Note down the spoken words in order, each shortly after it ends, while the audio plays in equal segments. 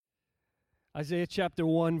Isaiah chapter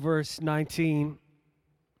 1, verse 19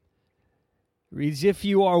 reads, "If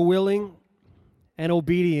you are willing and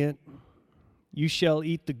obedient, you shall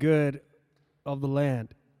eat the good of the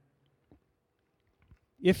land."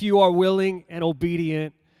 If you are willing and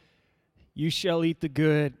obedient, you shall eat the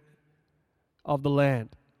good of the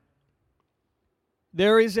land.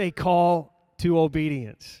 There is a call to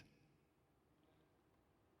obedience.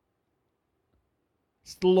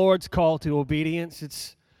 It's the Lord's call to obedience.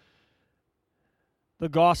 It's the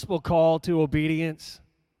gospel call to obedience.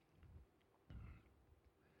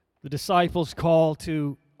 The disciples' call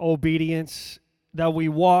to obedience, that we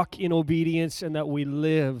walk in obedience and that we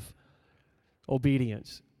live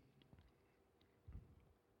obedience.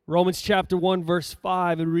 Romans chapter 1, verse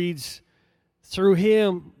 5, it reads, "Through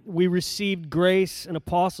him we received grace and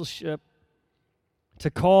apostleship to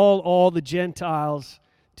call all the Gentiles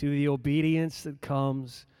to the obedience that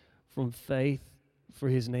comes from faith for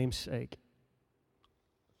his name's sake."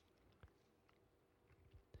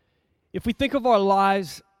 If we think of our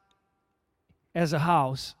lives as a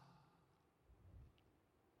house,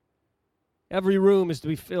 every room is to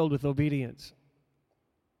be filled with obedience.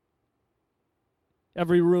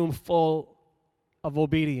 Every room full of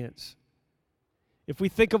obedience. If we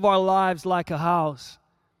think of our lives like a house,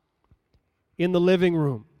 in the living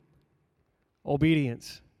room,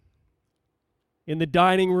 obedience. In the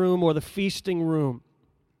dining room or the feasting room,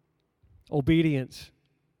 obedience.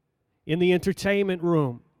 In the entertainment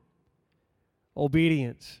room,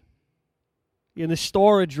 obedience. In the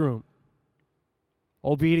storage room,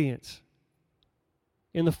 obedience.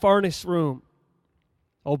 In the furnace room,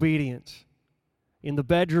 obedience. In the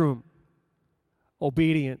bedroom,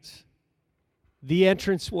 obedience. The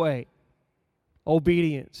entranceway,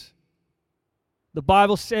 obedience. The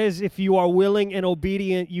Bible says, if you are willing and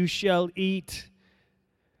obedient, you shall eat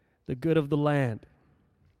the good of the land.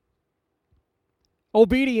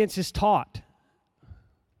 Obedience is taught,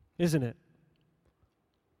 isn't it?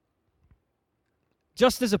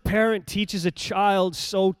 Just as a parent teaches a child,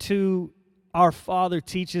 so too our Father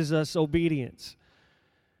teaches us obedience.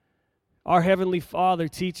 Our Heavenly Father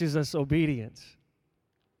teaches us obedience.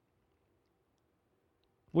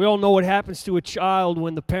 We all know what happens to a child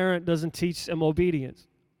when the parent doesn't teach them obedience.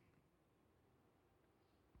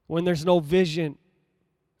 When there's no vision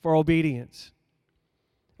for obedience.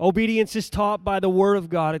 Obedience is taught by the Word of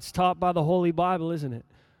God. It's taught by the Holy Bible, isn't it?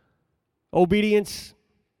 Obedience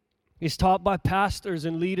is taught by pastors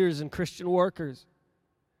and leaders and Christian workers.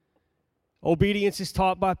 Obedience is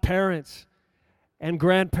taught by parents and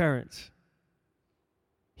grandparents.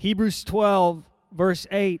 Hebrews 12, verse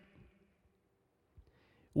 8.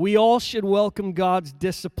 We all should welcome God's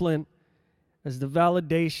discipline as the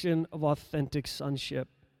validation of authentic sonship.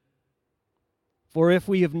 For if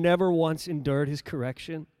we have never once endured his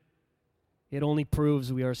correction, it only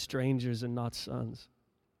proves we are strangers and not sons.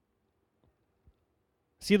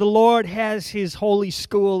 See, the Lord has his holy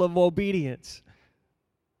school of obedience.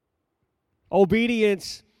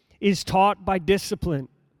 Obedience is taught by discipline.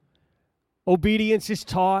 Obedience is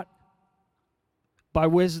taught by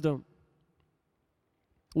wisdom.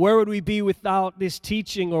 Where would we be without this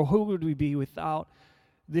teaching, or who would we be without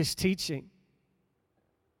this teaching?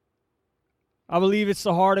 I believe it's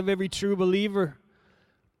the heart of every true believer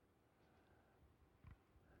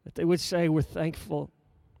that they would say, we're thankful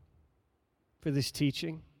for this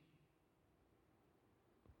teaching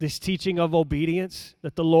of obedience,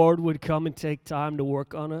 that the Lord would come and take time to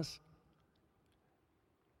work on us,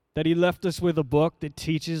 that he left us with a book that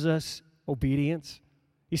teaches us obedience.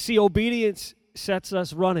 You see, obedience sets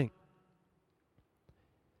us running.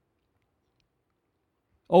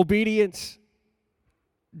 Obedience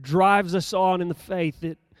drives us on in the faith.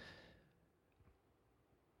 It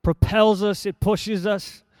propels us, it pushes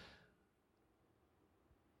us.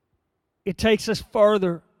 It takes us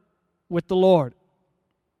further with the Lord.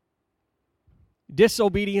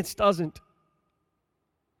 Disobedience doesn't.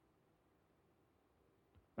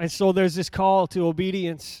 And so there's this call to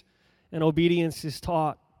obedience, and obedience is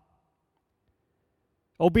taught.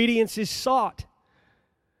 Obedience is sought.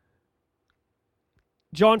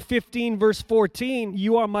 John 15, verse 14,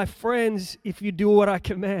 you are my friends if you do what I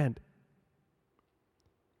command.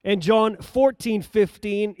 And John 14,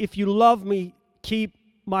 15, if you love me, keep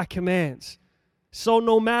my commands. So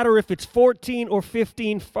no matter if it's 14 or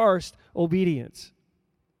 15 first, obedience.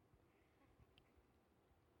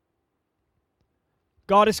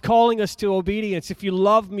 God is calling us to obedience. If you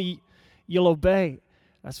love me, you'll obey.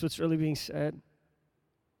 That's what's really being said.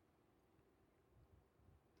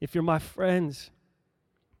 If you're my friends,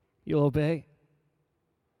 you'll obey.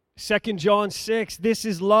 2 John 6, this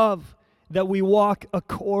is love, that we walk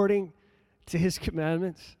according to His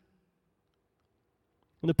commandments.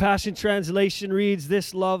 And the Passion Translation reads,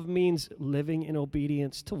 this love means living in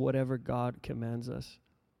obedience to whatever God commands us.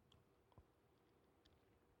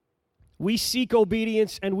 We seek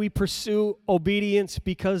obedience and we pursue obedience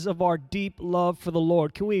because of our deep love for the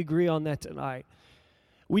Lord. Can we agree on that tonight?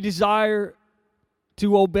 We desire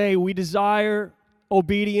to obey. We desire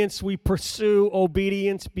obedience. We pursue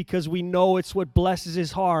obedience because we know it's what blesses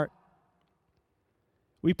His heart.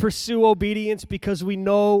 We pursue obedience because we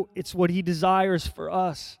know it's what He desires for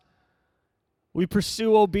us. We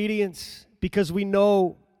pursue obedience because we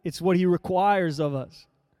know it's what He requires of us.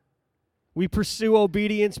 We pursue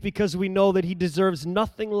obedience because we know that He deserves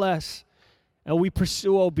nothing less. And we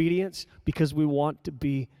pursue obedience because we want to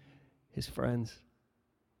be His friends.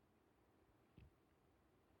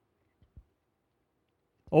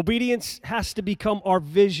 Obedience has to become our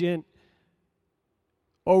vision,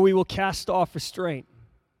 or we will cast off restraint.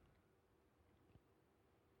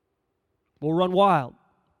 We'll run wild.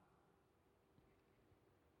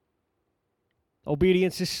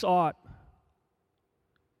 Obedience is sought.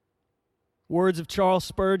 Words of Charles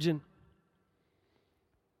Spurgeon.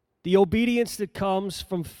 The obedience that comes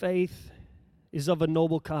from faith is of a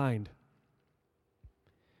noble kind.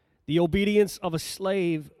 The obedience of a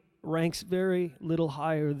slave ranks very little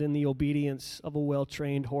higher than the obedience of a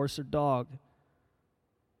well-trained horse or dog,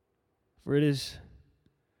 for it is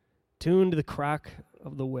tuned to the crack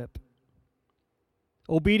of the whip.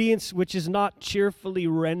 Obedience which is not cheerfully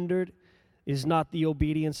rendered is not the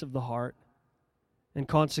obedience of the heart, and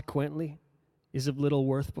consequently is of little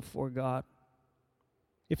worth before God.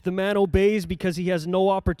 If the man obeys because he has no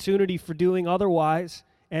opportunity for doing otherwise,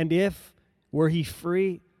 and if, were he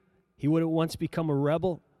free, he would at once become a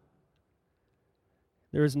rebel,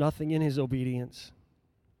 there is nothing in his obedience.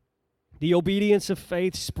 The obedience of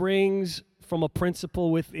faith springs from a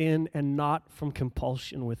principle within and not from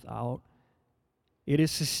compulsion without. It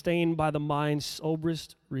is sustained by the mind's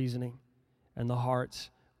soberest reasoning and the heart's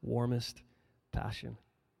warmest passion.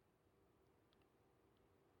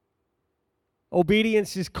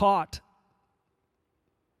 Obedience is caught.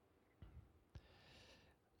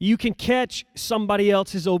 You can catch somebody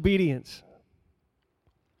else's obedience.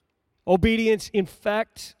 Obedience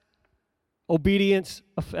infects, obedience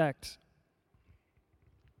affects.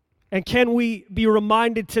 And can we be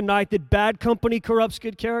reminded tonight that bad company corrupts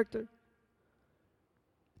good character?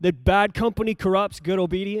 That bad company corrupts good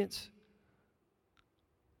obedience?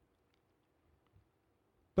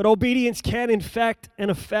 But obedience can infect and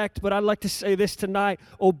affect, but I'd like to say this tonight.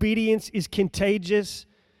 Obedience is contagious,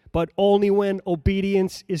 but only when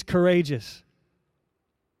obedience is courageous.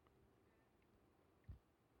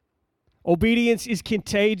 Obedience is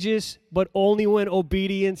contagious, but only when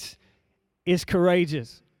obedience is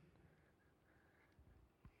courageous.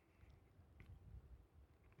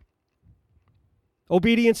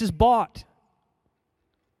 Obedience is bought.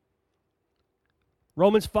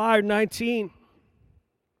 Romans 5:19.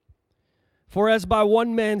 For as by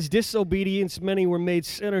one man's disobedience many were made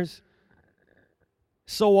sinners,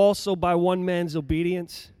 so also by one man's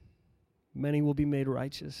obedience many will be made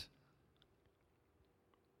righteous.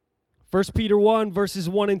 1 Peter 1, verses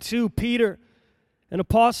 1 and 2, Peter, an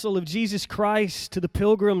apostle of Jesus Christ, to the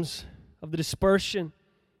pilgrims of the dispersion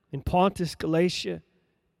in Pontus, Galatia,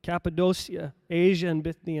 Cappadocia, Asia, and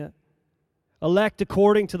Bithynia, elect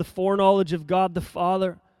according to the foreknowledge of God the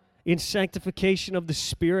Father, in sanctification of the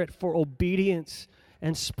Spirit, for obedience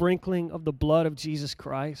and sprinkling of the blood of Jesus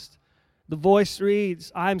Christ. The voice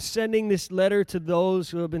reads, I am sending this letter to those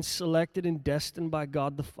who have been selected and destined by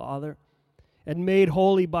God the Father and made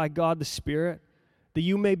holy by God the Spirit, that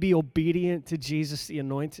you may be obedient to Jesus the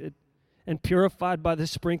Anointed and purified by the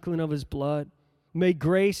sprinkling of His blood. May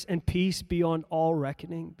grace and peace beyond all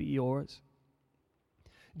reckoning be yours.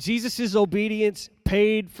 Jesus' obedience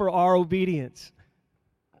paid for our obedience.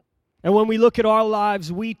 And when we look at our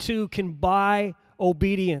lives, we too can buy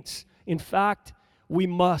obedience. In fact, we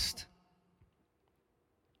must.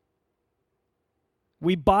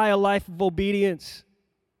 We buy a life of obedience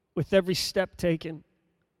with every step taken,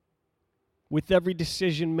 with every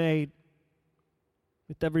decision made,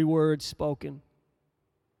 with every word spoken.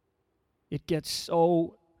 It gets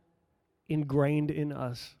so ingrained in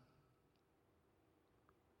us.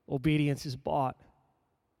 Obedience is bought.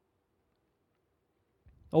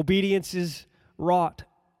 Obedience is wrought.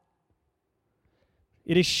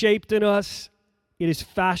 It is shaped in us. It is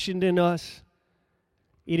fashioned in us.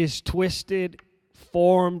 It is twisted,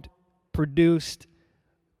 formed, produced,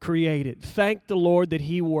 created. Thank the Lord that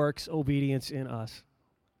He works obedience in us.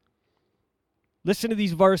 Listen to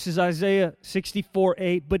these verses, Isaiah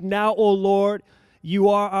 64:8. But now, O Lord, you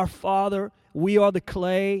are our Father. we are the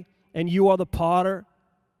clay, and you are the potter,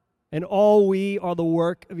 and all we are the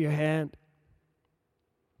work of your hand.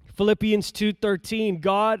 Philippians 2:13,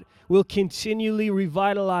 God will continually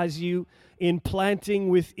revitalize you in planting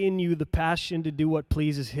within you the passion to do what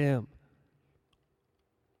pleases Him.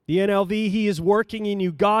 The NLV, He is working in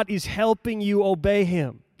you. God is helping you obey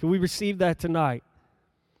Him. Can we receive that tonight?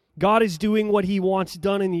 God is doing what He wants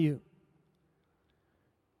done in you.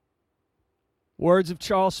 Words of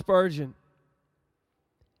Charles Spurgeon.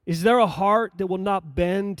 Is there a heart that will not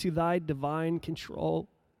bend to thy divine control?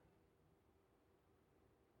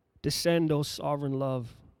 Descend, O sovereign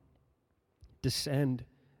love. Descend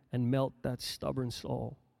and melt that stubborn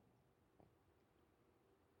soul.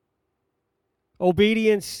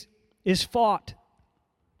 Obedience is fought.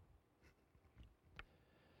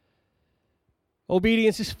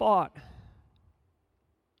 Obedience is fought.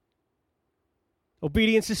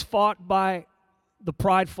 Obedience is fought by the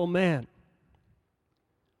prideful man.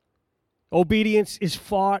 Obedience is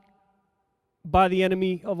fought by the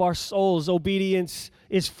enemy of our souls. Obedience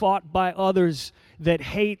is fought by others that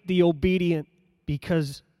hate the obedient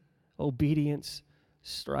because obedience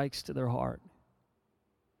strikes to their heart.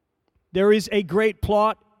 There is a great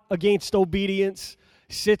plot against obedience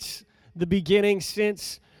since the beginning,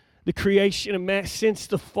 since the creation of man, since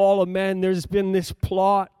the fall of man. There's been this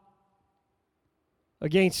plot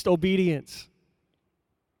against obedience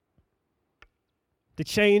to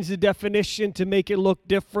change the definition, to make it look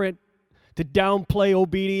different, to downplay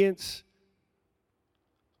obedience,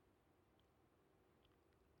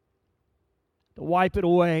 to wipe it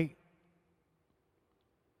away.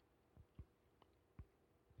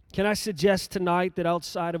 Can I suggest tonight that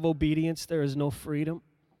outside of obedience there is no freedom?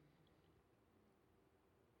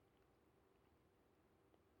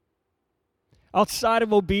 Outside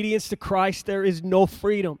of obedience to Christ there is no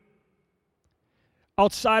freedom.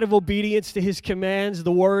 Outside of obedience to His commands,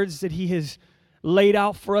 the words that He has laid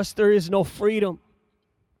out for us, there is no freedom.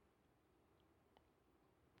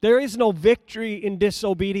 There is no victory in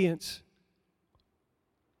disobedience.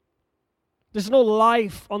 There's no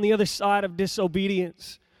life on the other side of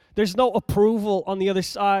disobedience. There's no approval on the other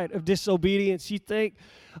side of disobedience. You think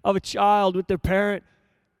of a child with their parent.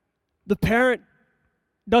 The parent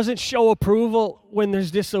doesn't show approval when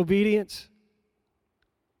there's disobedience.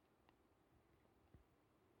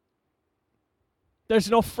 There's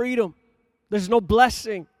no freedom. There's no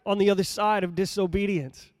blessing on the other side of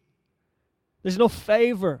disobedience. There's no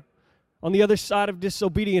favor on the other side of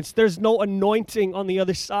disobedience. There's no anointing on the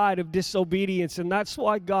other side of disobedience. And that's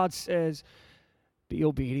why God says, be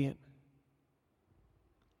obedient.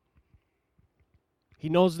 He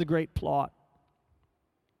knows the great plot.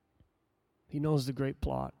 He knows the great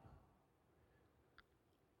plot.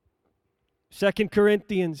 2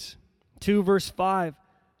 Corinthians 2 verse 5,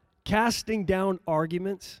 casting down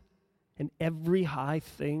arguments and every high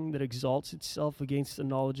thing that exalts itself against the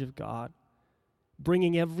knowledge of God,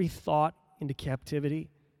 bringing every thought into captivity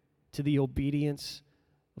to the obedience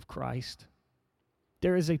of Christ.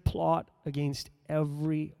 There is a plot against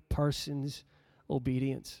every person's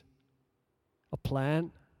obedience. A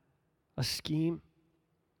plan, a scheme,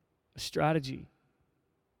 a strategy.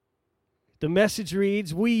 The message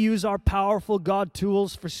reads, we use our powerful God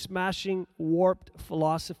tools for smashing warped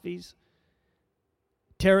philosophies,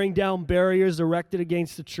 tearing down barriers erected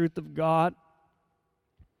against the truth of God,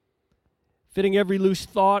 fitting every loose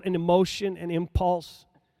thought and emotion and impulse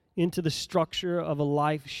into the structure of a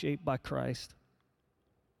life shaped by Christ.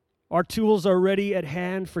 Our tools are ready at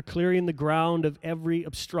hand for clearing the ground of every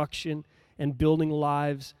obstruction and building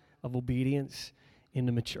lives of obedience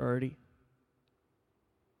into maturity.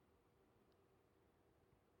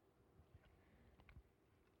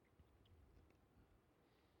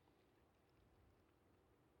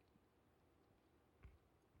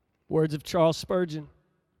 Words of Charles Spurgeon.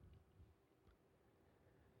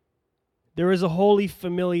 There is a holy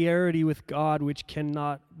familiarity with God which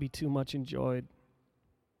cannot be too much enjoyed.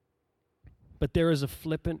 But there is a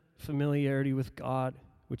flippant familiarity with God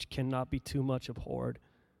which cannot be too much abhorred.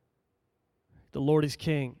 The Lord is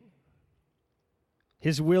King.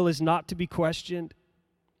 His will is not to be questioned.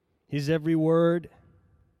 His every word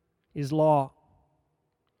is law.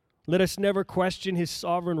 Let us never question His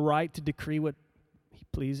sovereign right to decree what He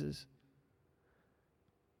pleases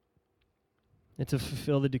and to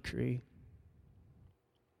fulfill the decree,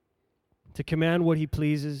 to command what He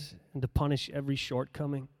pleases and to punish every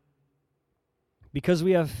shortcoming. Because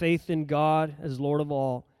we have faith in God as Lord of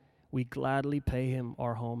all, we gladly pay Him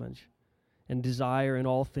our homage and desire in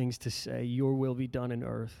all things to say, your will be done in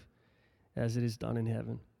earth as it is done in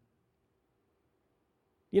heaven.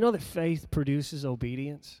 You know that faith produces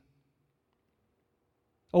obedience?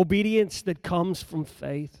 Obedience that comes from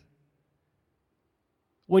faith.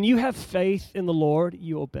 When you have faith in the Lord,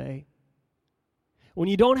 you obey. When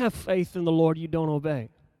you don't have faith in the Lord, you don't obey.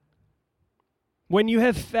 When you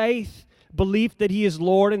have faith, belief that He is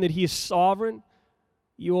Lord and that He is sovereign,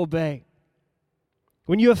 you obey.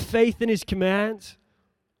 When you have faith in His commands,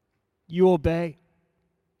 you obey.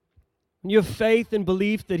 When you have faith and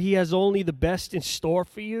belief that He has only the best in store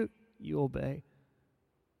for you, you obey.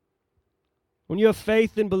 When you have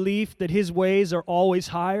faith and belief that His ways are always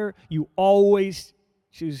higher, you always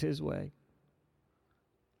choose His way.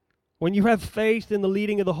 When you have faith in the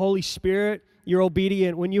leading of the Holy Spirit, you're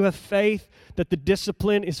obedient. When you have faith that the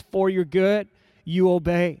discipline is for your good, you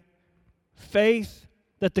obey. Faith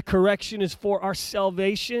that the correction is for our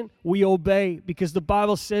salvation, we obey, because the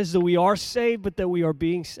Bible says that we are saved, but that we are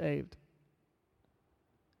being saved.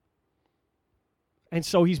 And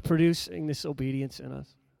so He's producing this obedience in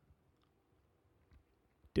us.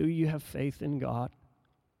 Do you have faith in God?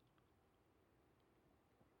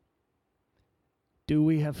 Do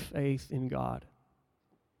we have faith in God?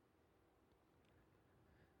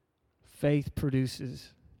 Faith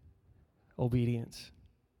produces obedience.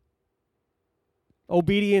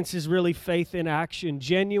 Obedience is really faith in action.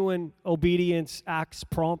 Genuine obedience acts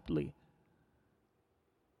promptly.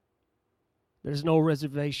 There's no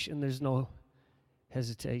reservation. There's no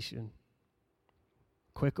hesitation.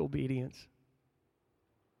 Quick obedience.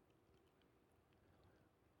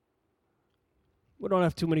 We don't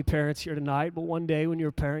have too many parents here tonight, but one day when you're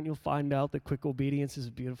a parent, you'll find out that quick obedience is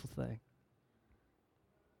a beautiful thing.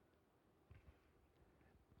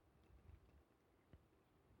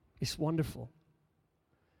 It's wonderful.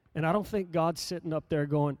 And I don't think God's sitting up there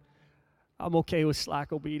going, I'm okay with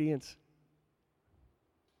slack obedience.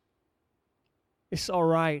 It's all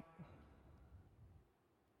right.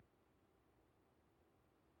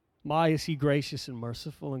 My, is He gracious and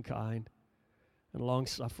merciful and kind and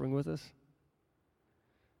long-suffering with us?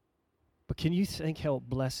 But can you think how it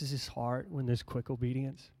blesses His heart when there's quick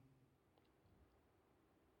obedience?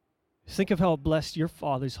 Think of how it blessed your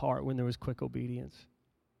father's heart when there was quick obedience.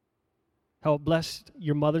 How it blessed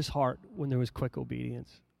your mother's heart when there was quick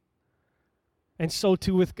obedience. And so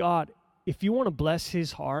too with God. If you want to bless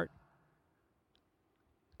His heart,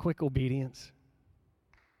 quick obedience.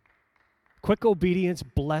 Quick obedience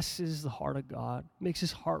blesses the heart of God, makes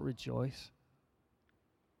His heart rejoice.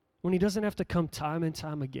 When He doesn't have to come time and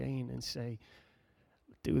time again and say,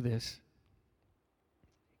 do this.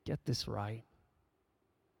 Get this right.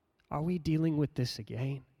 Are we dealing with this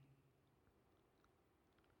again?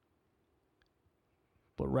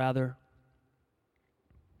 But rather,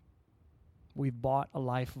 we've bought a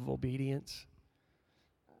life of obedience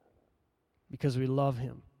because we love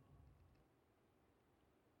Him.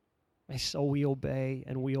 And so we obey,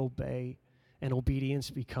 and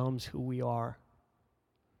obedience becomes who we are.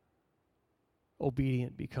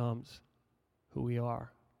 Obedient becomes who we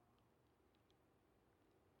are.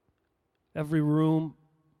 Every room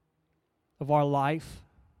of our life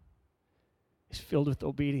is filled with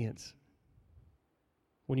obedience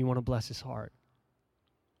when you want to bless His heart.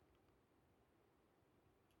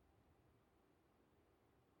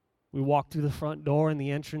 We walk through the front door and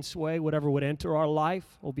the entranceway, whatever would enter our life,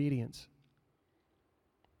 obedience.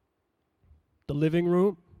 The living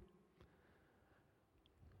room,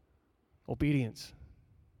 obedience.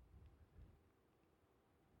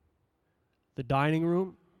 The dining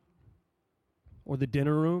room, or the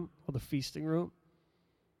dinner room, or the feasting room,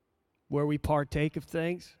 where we partake of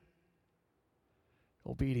things,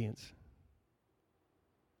 obedience.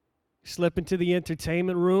 Slip into the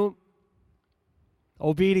entertainment room,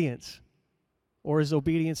 obedience. Or is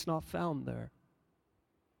obedience not found there?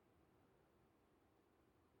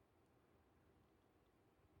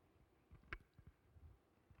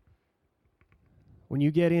 When you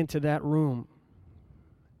get into that room,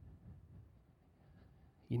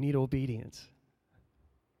 you need obedience.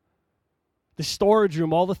 The storage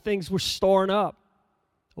room, all the things we're storing up,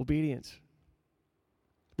 obedience.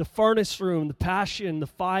 The furnace room, the passion, the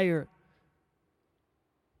fire,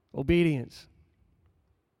 obedience.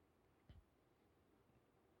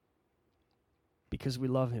 Because we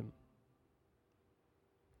love Him.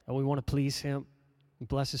 And we want to please Him and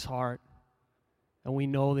bless His heart. And we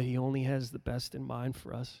know that He only has the best in mind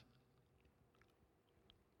for us.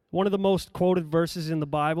 One of the most quoted verses in the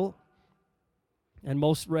Bible and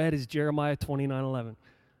most read is Jeremiah 29:11.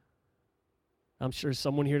 I'm sure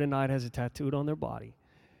someone here tonight has it tattooed on their body.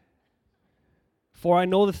 For I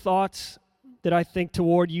know the thoughts that I think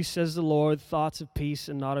toward you, says the Lord, thoughts of peace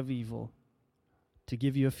and not of evil, to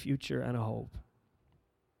give you a future and a hope.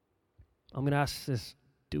 I'm going to ask this,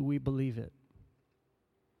 do we believe it?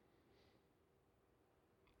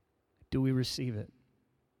 Do we receive it?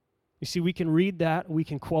 You see, we can read that, we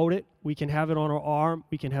can quote it, we can have it on our arm,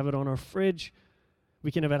 we can have it on our fridge,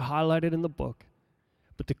 we can have it highlighted in the book.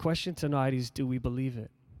 But the question tonight is, do we believe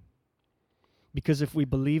it? Because if we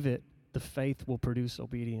believe it, the faith will produce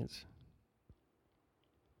obedience.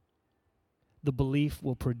 The belief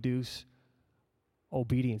will produce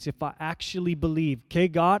obedience. If I actually believe, okay,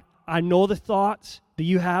 God, I know the thoughts that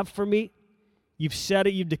you have for me. You've said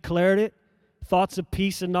it, you've declared it. Thoughts of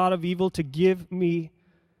peace and not of evil, to give me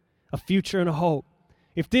a future and a hope.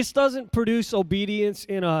 If this doesn't produce obedience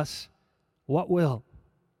in us, what will?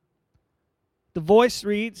 The voice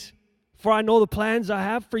reads, "For I know the plans I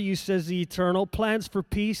have for you, says the Eternal, plans for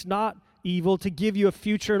peace, not evil, to give you a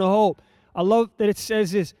future and a hope." I love that it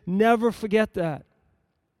says this. Never forget that.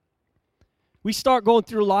 We start going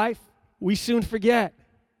through life, we soon forget.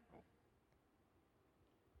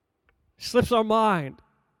 Slips our mind,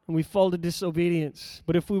 and we fall to disobedience.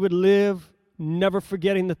 But if we would live never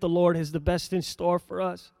forgetting that the Lord has the best in store for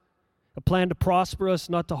us, a plan to prosper us,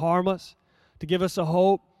 not to harm us, to give us a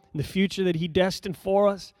hope in the future that He destined for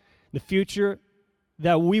us, the future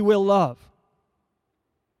that we will love,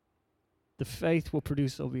 the faith will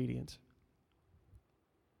produce obedience.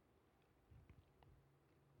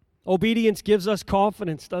 Obedience gives us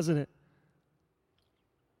confidence, doesn't it?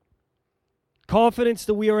 Confidence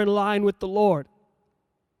that we are in line with the Lord.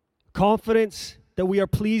 Confidence that we are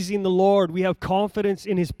pleasing the Lord. We have confidence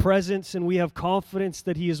in His presence, and we have confidence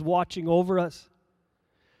that He is watching over us.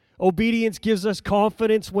 Obedience gives us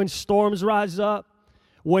confidence when storms rise up,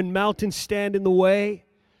 when mountains stand in the way,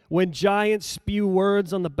 when giants spew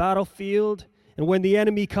words on the battlefield, and when the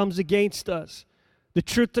enemy comes against us. The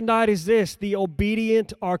truth tonight is this: the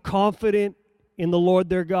obedient are confident in the Lord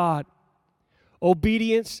their God.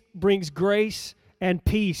 Obedience brings grace and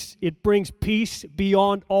peace. It brings peace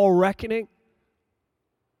beyond all reckoning.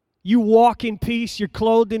 You walk in peace, you're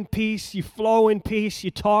clothed in peace, you flow in peace,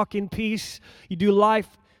 you talk in peace, you do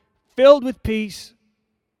life filled with peace.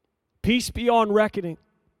 Peace beyond reckoning.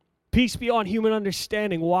 Peace beyond human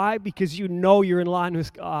understanding. Why? Because you know you're in line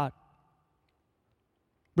with God.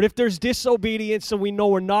 But if there's disobedience and we know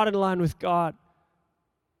we're not in line with God,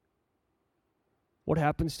 what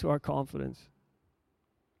happens to our confidence?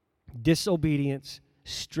 Disobedience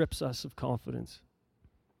strips us of confidence.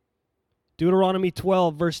 Deuteronomy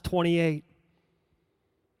 12, verse 28.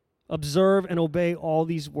 Observe and obey all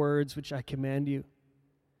these words which I command you,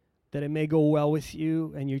 that it may go well with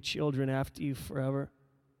you and your children after you forever,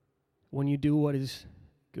 when you do what is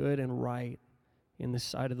good and right in the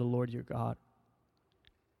sight of the Lord your God.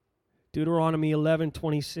 Deuteronomy 11,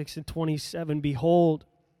 26 and 27. Behold,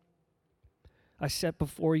 I set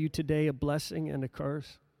before you today a blessing and a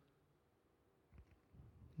curse.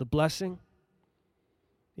 The blessing,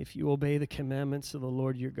 if you obey the commandments of the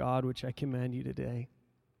Lord your God, which I command you today.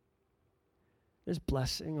 There's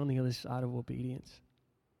blessing on the other side of obedience.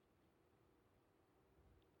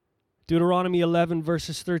 Deuteronomy 11,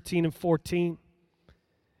 verses 13 and 14.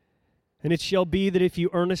 And it shall be that if you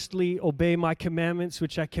earnestly obey my commandments,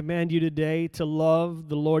 which I command you today, to love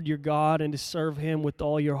the Lord your God and to serve Him with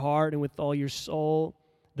all your heart and with all your soul,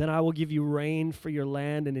 then I will give you rain for your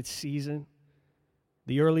land in its season,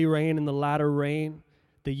 the early rain and the latter rain,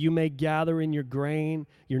 that you may gather in your grain,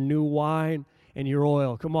 your new wine, and your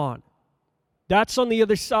oil. Come on. That's on the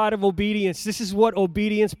other side of obedience. This is what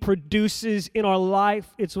obedience produces in our life.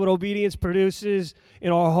 It's what obedience produces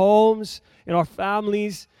in our homes, in our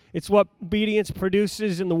families. It's what obedience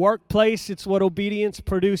produces in the workplace. It's what obedience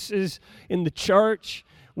produces in the church.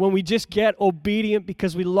 When we just get obedient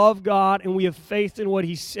because we love God and we have faith in what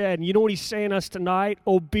He said. And you know what He's saying to us tonight?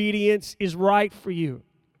 Obedience is right for you.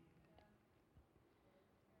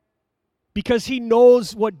 Because He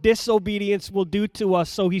knows what disobedience will do to us,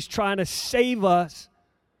 so He's trying to save us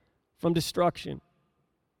from destruction.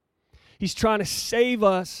 He's trying to save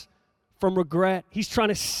us from regret. He's trying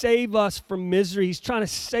to save us from misery. He's trying to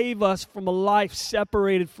save us from a life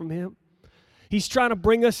separated from Him. He's trying to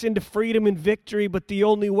bring us into freedom and victory, but the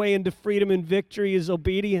only way into freedom and victory is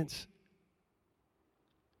obedience.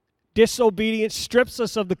 Disobedience strips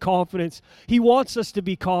us of the confidence. He wants us to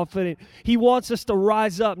be confident. He wants us to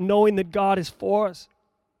rise up knowing that God is for us.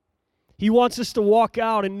 He wants us to walk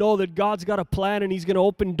out and know that God's got a plan and He's going to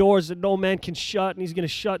open doors that no man can shut, and He's going to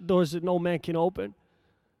shut doors that no man can open.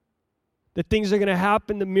 That things are going to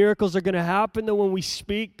happen, the miracles are going to happen, that when we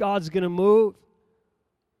speak, God's going to move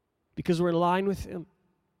because we're in line with Him.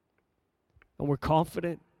 And we're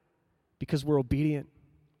confident because we're obedient.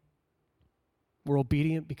 We're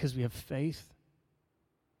obedient because we have faith,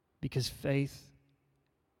 because faith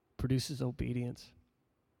produces obedience.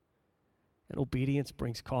 And obedience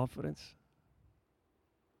brings confidence.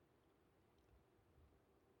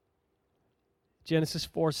 Genesis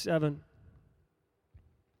 4:7.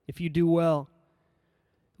 If you do well,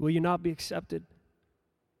 will you not be accepted?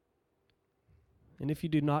 And if you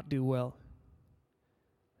do not do well,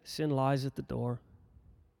 sin lies at the door,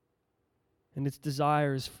 and its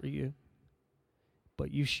desire is for you,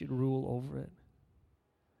 but you should rule over it.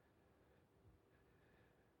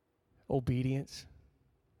 Obedience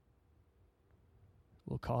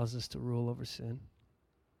will cause us to rule over sin.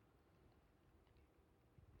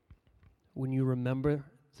 When you remember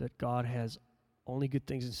that God has only good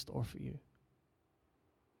things in store for you.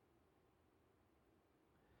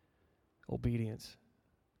 Obedience.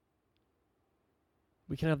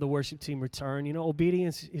 We can have the worship team return. You know,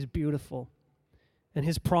 obedience is beautiful. And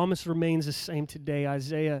his promise remains the same today.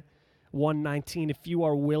 Isaiah 1:19, if you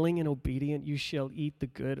are willing and obedient, you shall eat the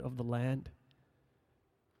good of the land.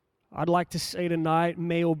 I'd like to say tonight,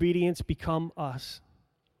 may obedience become us,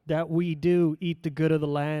 that we do eat the good of the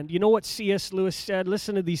land. You know what C.S. Lewis said?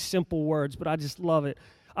 Listen to these simple words, but I just love it.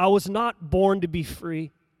 I was not born to be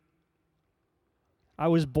free. I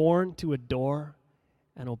was born to adore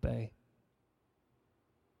and obey.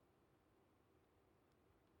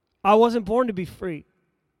 I wasn't born to be free.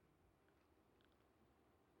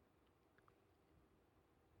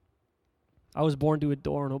 I was born to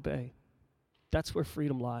adore and obey. That's where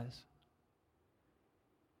freedom lies.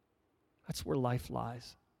 That's where life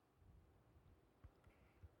lies.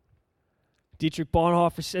 Dietrich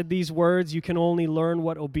Bonhoeffer said these words, you can only learn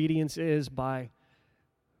what obedience is by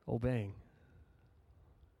obeying.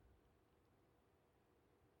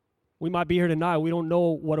 We might be here tonight. We don't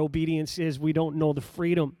know what obedience is. We don't know the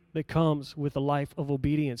freedom that comes with a life of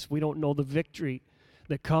obedience. We don't know the victory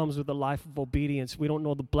that comes with a life of obedience. We don't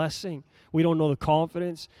know the blessing. We don't know the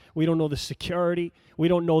confidence. We don't know the security. We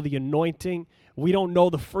don't know the anointing. We don't know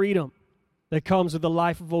the freedom that comes with a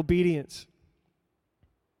life of obedience.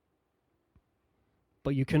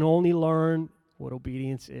 But you can only learn what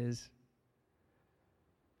obedience is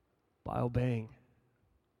by obeying.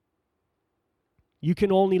 You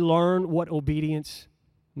can only learn what obedience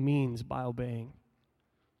means by obeying.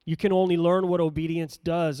 You can only learn what obedience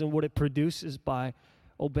does and what it produces by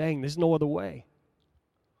obeying. There's no other way.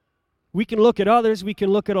 We can look at others, we can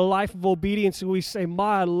look at a life of obedience and we say,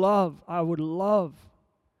 I would love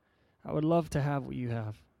to have what you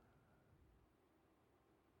have.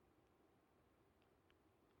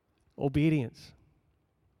 Obedience.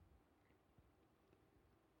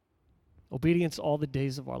 Obedience all the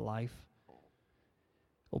days of our life.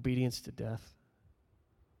 Obedience to death.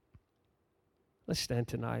 Let's stand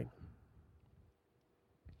tonight.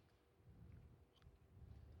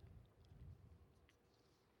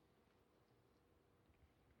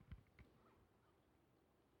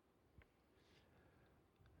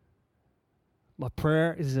 My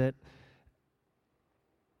prayer is that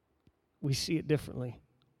we see it differently.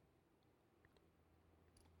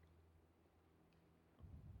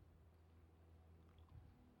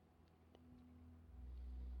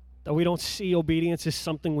 That we don't see obedience as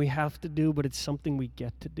something we have to do, but it's something we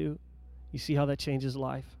get to do. You see how that changes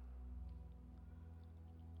life?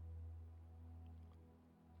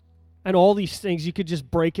 And all these things, you could just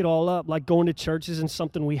break it all up. Like going to church isn't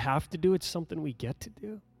something we have to do, it's something we get to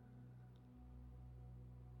do.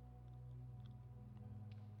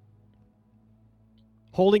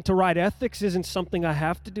 Holding to right ethics isn't something I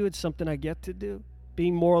have to do, it's something I get to do.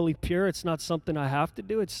 Being morally pure, it's not something I have to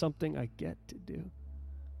do, it's something I get to do.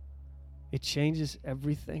 It changes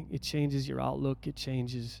everything. It changes your outlook. It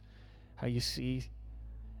changes how you see.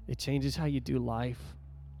 It changes how you do life.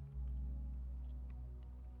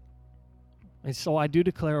 And so I do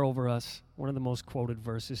declare over us one of the most quoted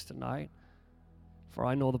verses tonight. For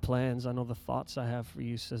I know the plans, I know the thoughts I have for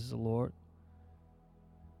you, says the Lord.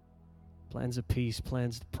 Plans of peace,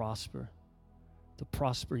 plans to prosper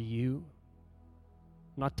you,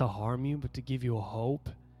 not to harm you, but to give you a hope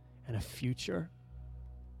and a future.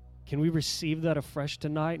 Can we receive that afresh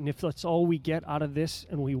tonight? And if that's all we get out of this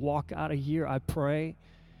and we walk out of here, I pray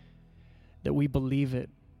that we believe it.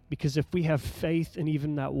 Because if we have faith in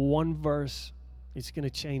even that one verse, it's going to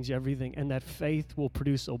change everything. And that faith will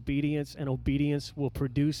produce obedience, and obedience will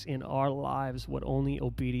produce in our lives what only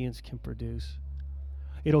obedience can produce.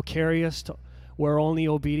 It'll carry us to where only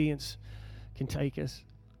obedience can take us.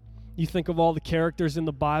 You think of all the characters in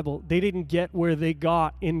the Bible, they didn't get where they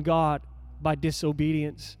got in God by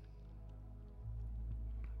disobedience.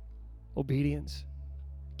 Obedience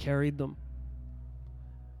carried them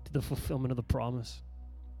to the fulfillment of the promise.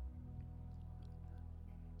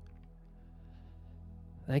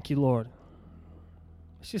 Thank you, Lord.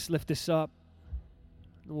 Let's just lift this up.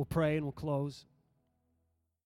 And we'll pray and we'll close.